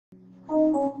Yo,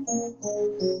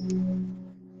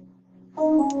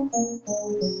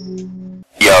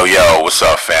 what's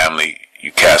up, family?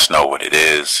 You cats know what it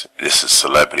is. This is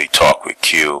Celebrity Talk with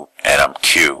Q, and I'm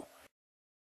Q.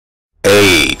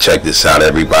 Hey, check this out.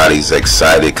 Everybody's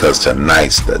excited because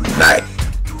tonight's the night.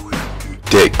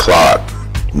 Dick Clark,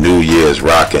 New Year's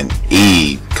Rockin'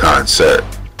 Eve concert.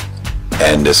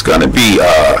 And it's gonna be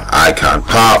Icon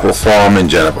Pop performing,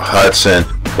 Jennifer Hudson,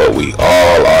 but we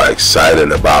all are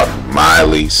excited about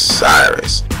Miley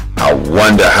Cyrus. I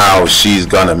wonder how she's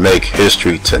gonna make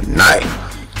history tonight.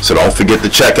 So don't forget to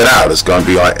check it out. It's gonna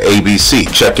be on ABC.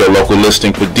 Check your local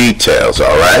listing for details,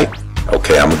 alright?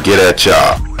 Okay, I'm gonna get at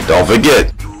y'all. Don't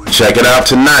forget, check it out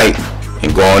tonight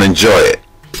and go and enjoy it.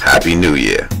 Happy New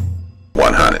Year.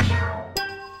 100.